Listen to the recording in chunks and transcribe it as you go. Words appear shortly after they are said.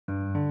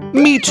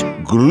Meet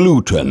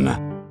gluten.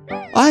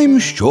 I'm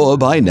sure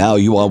by now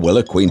you are well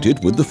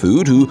acquainted with the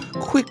food who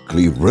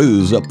quickly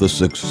rose up the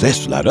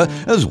success ladder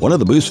as one of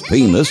the most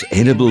famous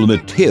edible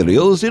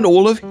materials in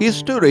all of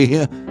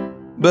history.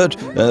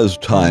 But as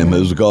time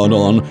has gone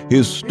on,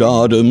 his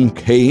stardom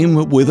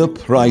came with a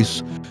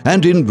price,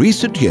 and in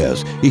recent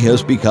years he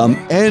has become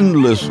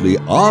endlessly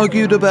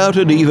argued about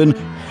and even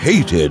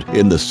hated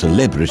in the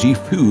celebrity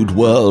food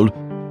world.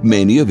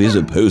 Many of his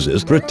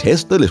opposers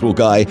protest the little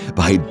guy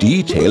by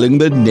detailing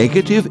the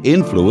negative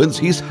influence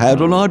he's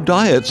had on our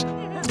diets,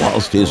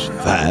 whilst his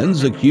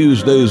fans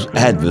accuse those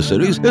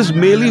adversaries as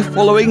merely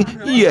following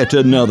yet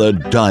another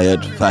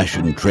diet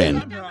fashion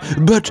trend.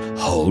 But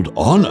hold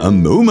on a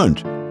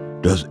moment.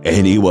 Does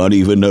anyone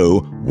even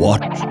know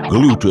what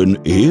gluten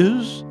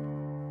is?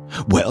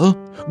 Well,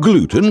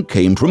 gluten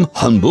came from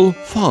humble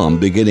farm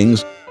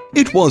beginnings.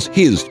 It was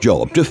his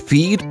job to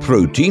feed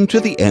protein to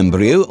the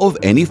embryo of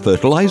any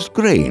fertilized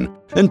grain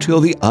until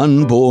the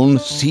unborn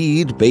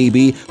seed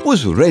baby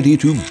was ready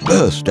to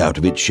burst out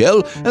of its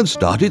shell and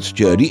start its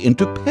journey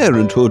into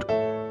parenthood.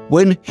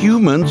 When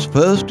humans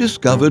first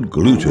discovered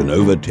gluten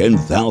over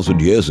 10,000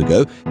 years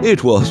ago,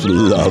 it was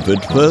love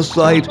at first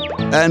sight,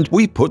 and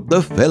we put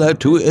the fella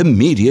to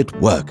immediate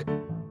work.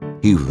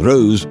 He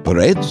rose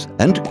breads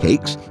and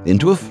cakes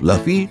into a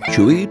fluffy,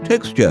 chewy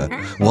texture,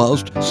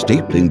 whilst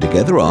stapling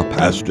together our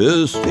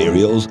pastas,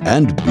 cereals,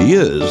 and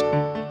beers.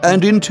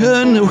 And in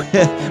turn,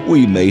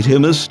 we made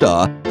him a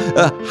star,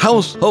 a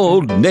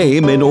household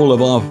name in all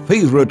of our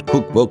favorite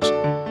cookbooks.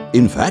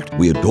 In fact,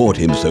 we adored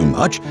him so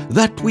much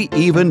that we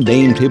even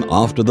named him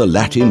after the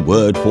Latin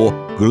word for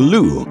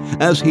glue,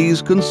 as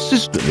he's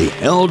consistently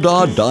held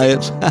our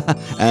diets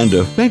and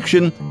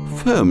affection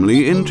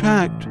firmly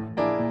intact.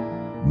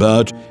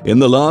 But in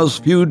the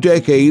last few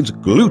decades,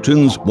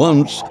 gluten's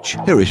once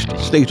cherished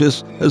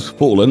status has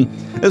fallen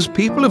as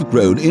people have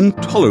grown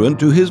intolerant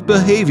to his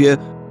behavior.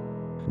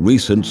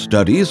 Recent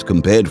studies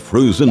compared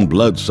frozen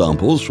blood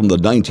samples from the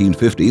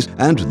 1950s,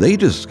 and they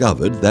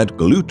discovered that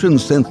gluten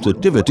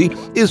sensitivity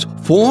is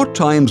 4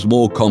 times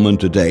more common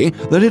today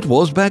than it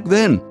was back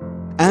then.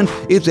 And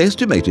it's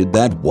estimated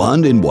that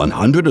 1 in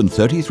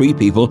 133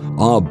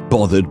 people are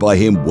bothered by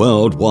him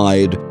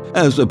worldwide,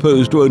 as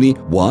opposed to only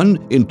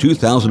 1 in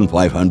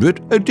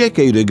 2,500 a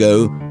decade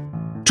ago.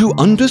 To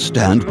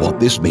understand what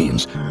this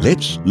means,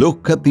 let's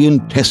look at the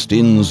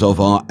intestines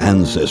of our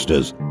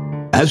ancestors.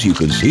 As you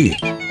can see,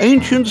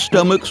 ancient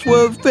stomachs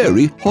were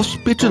very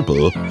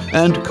hospitable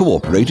and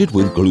cooperated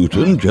with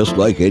gluten just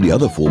like any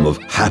other form of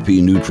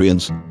happy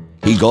nutrients.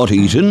 He got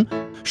eaten,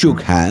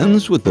 shook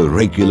hands with the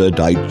regular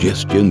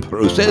digestion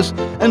process,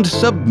 and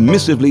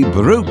submissively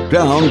broke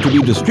down to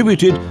be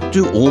distributed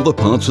to all the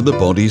parts of the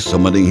body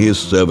summoning his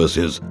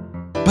services.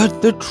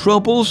 But the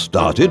trouble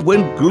started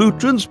when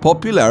gluten's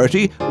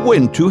popularity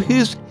went to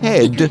his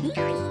head.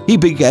 He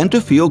began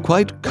to feel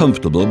quite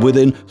comfortable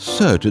within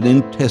certain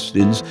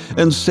intestines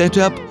and set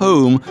up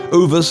home,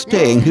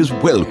 overstaying his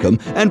welcome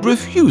and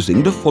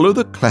refusing to follow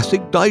the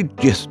classic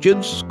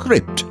digestion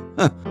script.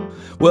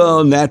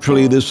 Well,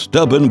 naturally, this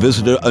stubborn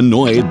visitor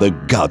annoyed the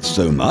guts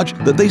so much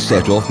that they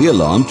set off the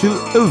alarm to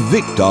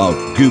evict our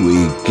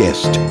gooey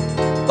guest.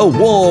 A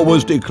war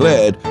was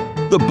declared.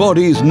 The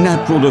body's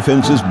natural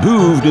defenses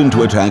moved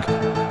into attack.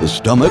 The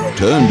stomach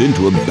turned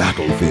into a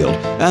battlefield,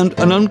 and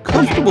an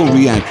uncomfortable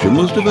reaction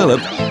was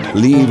developed,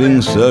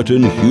 leaving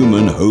certain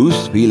human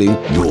hosts feeling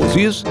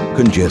nauseous,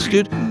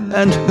 congested,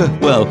 and,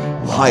 well,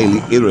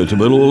 highly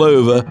irritable all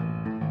over.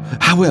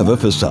 However,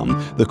 for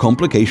some, the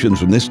complications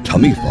from this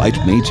tummy fight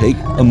may take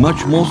a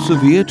much more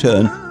severe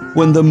turn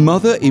when the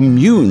mother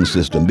immune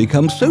system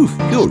becomes so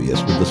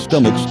furious with the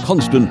stomach's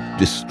constant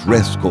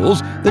distress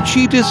calls that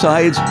she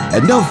decides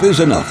enough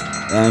is enough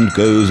and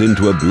goes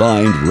into a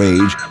blind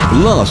rage,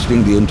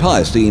 blasting the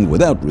entire scene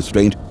without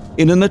restraint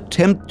in an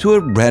attempt to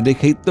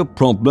eradicate the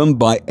problem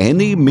by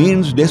any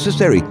means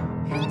necessary.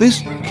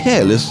 This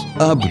careless,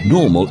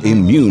 abnormal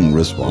immune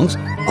response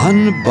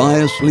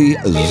unbiasedly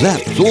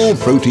zaps all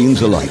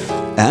proteins alike,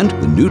 and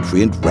the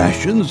nutrient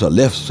rations are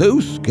left so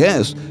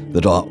scarce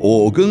that our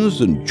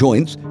organs and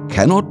joints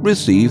cannot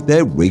receive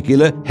their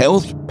regular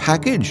health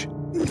package.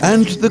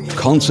 And the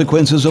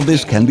consequences of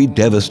this can be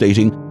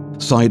devastating.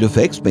 Side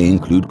effects may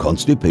include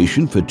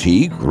constipation,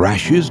 fatigue,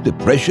 rashes,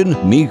 depression,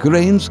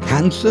 migraines,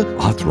 cancer,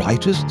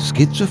 arthritis,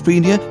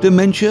 schizophrenia,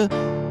 dementia,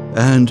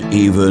 and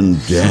even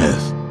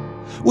death.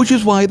 Which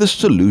is why the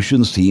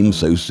solution seems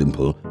so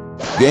simple.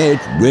 Get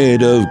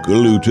rid of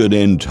gluten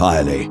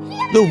entirely.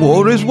 The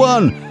war is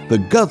won. The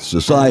Gut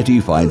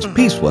Society finds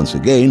peace once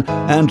again,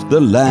 and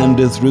the land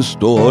is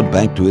restored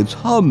back to its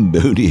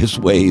harmonious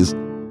ways.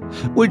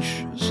 Which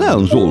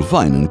sounds all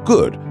fine and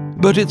good,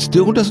 but it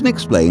still doesn't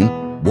explain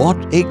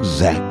what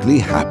exactly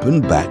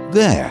happened back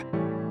there.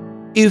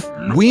 If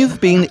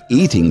we've been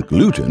eating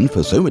gluten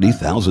for so many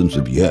thousands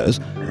of years,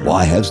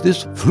 why has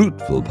this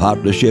fruitful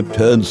partnership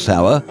turned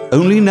sour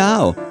only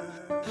now?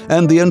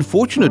 And the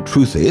unfortunate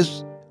truth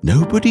is,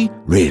 nobody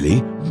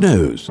really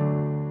knows.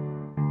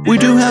 We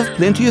do have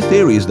plenty of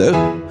theories,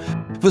 though.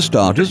 For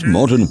starters,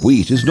 modern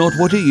wheat is not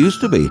what it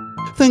used to be.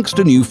 Thanks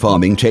to new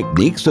farming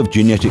techniques of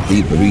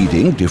genetically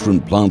breeding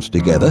different plants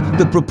together,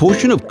 the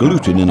proportion of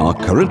gluten in our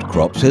current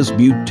crops has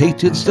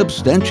mutated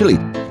substantially,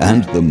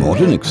 and the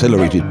modern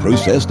accelerated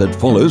process that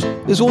follows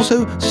is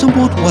also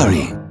somewhat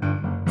worrying.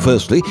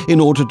 Firstly,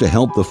 in order to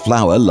help the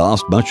flour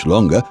last much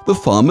longer, the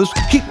farmers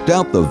kicked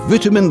out the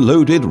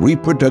vitamin-loaded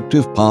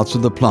reproductive parts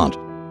of the plant.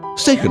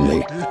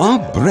 Secondly, our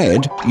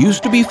bread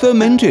used to be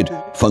fermented,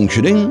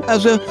 functioning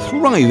as a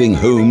thriving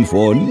home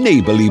for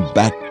neighborly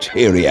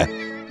bacteria.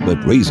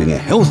 But raising a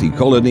healthy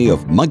colony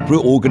of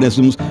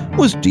microorganisms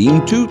was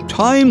deemed too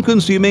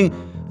time-consuming,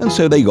 and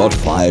so they got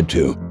fired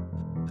too.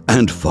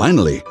 And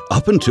finally,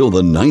 up until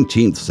the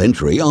 19th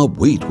century, our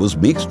wheat was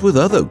mixed with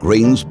other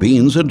grains,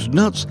 beans and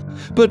nuts.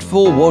 But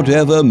for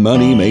whatever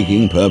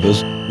money-making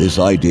purpose, this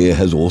idea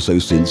has also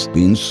since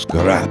been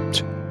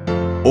scrapped.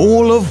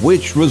 All of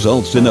which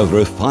results in a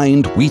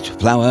refined wheat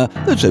flour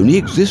that's only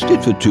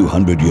existed for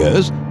 200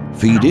 years,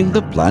 feeding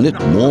the planet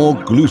more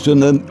gluten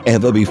than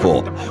ever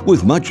before,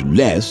 with much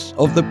less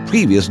of the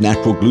previous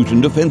natural gluten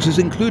defenses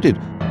included.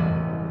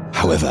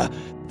 However,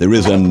 there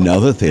is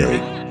another theory,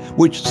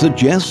 which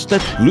suggests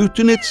that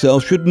gluten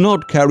itself should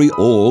not carry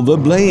all the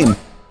blame.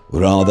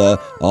 Rather,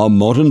 our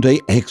modern-day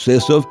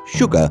excess of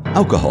sugar,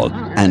 alcohol,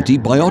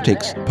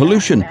 antibiotics,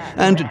 pollution,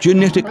 and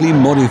genetically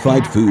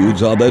modified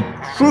foods are the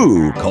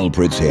true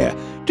culprits here,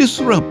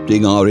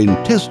 disrupting our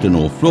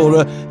intestinal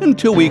flora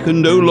until we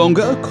can no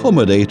longer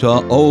accommodate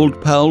our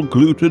old pal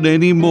gluten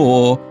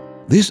anymore.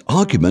 This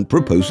argument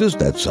proposes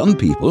that some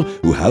people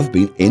who have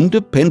been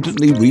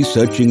independently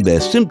researching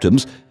their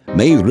symptoms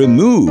may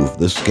remove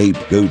the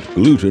scapegoat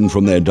gluten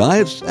from their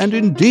diets and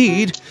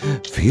indeed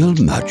feel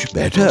much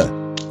better.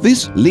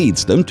 This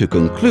leads them to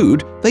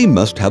conclude they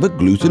must have a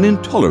gluten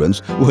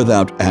intolerance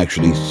without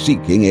actually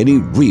seeking any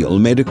real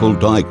medical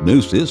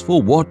diagnosis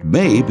for what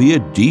may be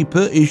a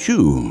deeper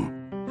issue.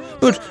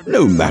 But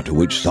no matter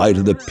which side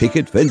of the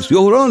picket fence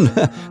you're on,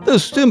 the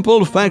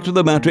simple fact of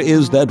the matter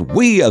is that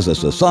we as a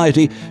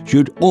society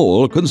should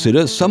all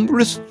consider some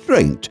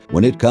restraint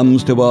when it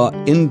comes to our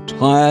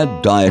entire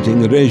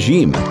dieting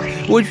regime,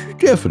 which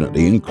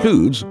definitely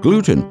includes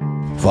gluten.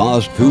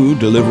 Fast food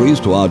deliveries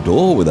to our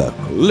door with a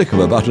click of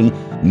a button,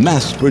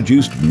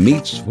 mass-produced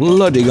meats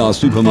flooding our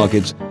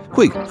supermarkets,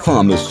 quick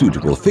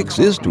pharmaceutical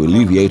fixes to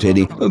alleviate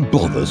any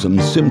bothersome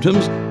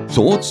symptoms,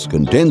 thoughts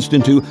condensed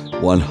into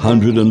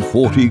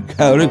 140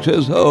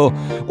 characters. Oh,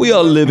 we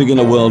are living in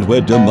a world where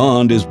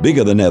demand is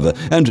bigger than ever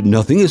and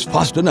nothing is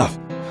fast enough.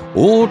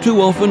 All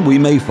too often we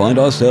may find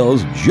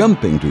ourselves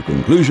jumping to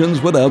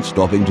conclusions without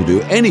stopping to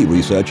do any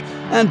research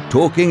and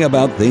talking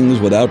about things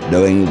without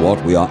knowing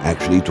what we are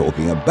actually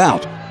talking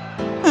about.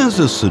 As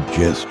a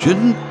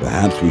suggestion,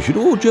 perhaps we should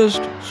all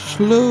just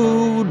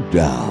slow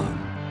down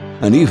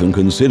and even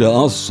consider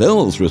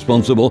ourselves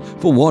responsible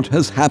for what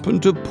has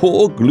happened to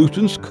poor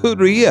gluten's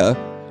career,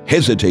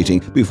 hesitating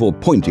before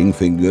pointing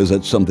fingers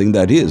at something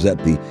that is, at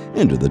the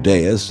end of the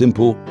day, a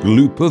simple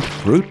gloop of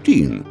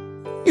protein.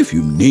 If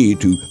you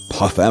need to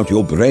puff out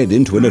your bread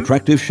into an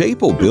attractive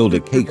shape or build a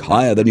cake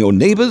higher than your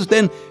neighbor's,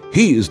 then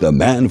he's the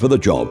man for the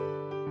job.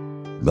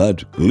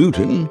 But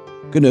gluten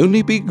can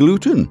only be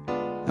gluten,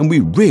 and we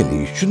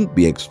really shouldn't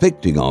be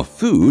expecting our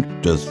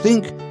food to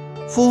think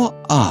for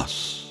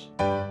us.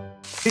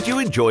 Did you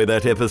enjoy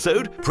that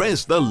episode?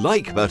 Press the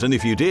like button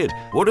if you did.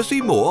 Want to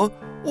see more?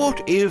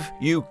 What if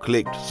you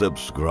clicked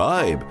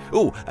subscribe?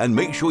 Oh, and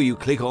make sure you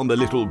click on the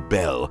little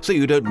bell so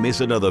you don't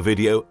miss another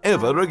video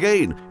ever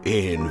again.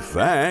 In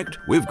fact,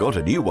 we've got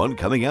a new one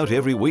coming out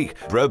every week.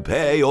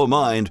 Prepare your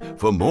mind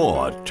for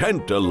more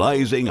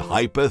tantalizing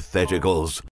hypotheticals.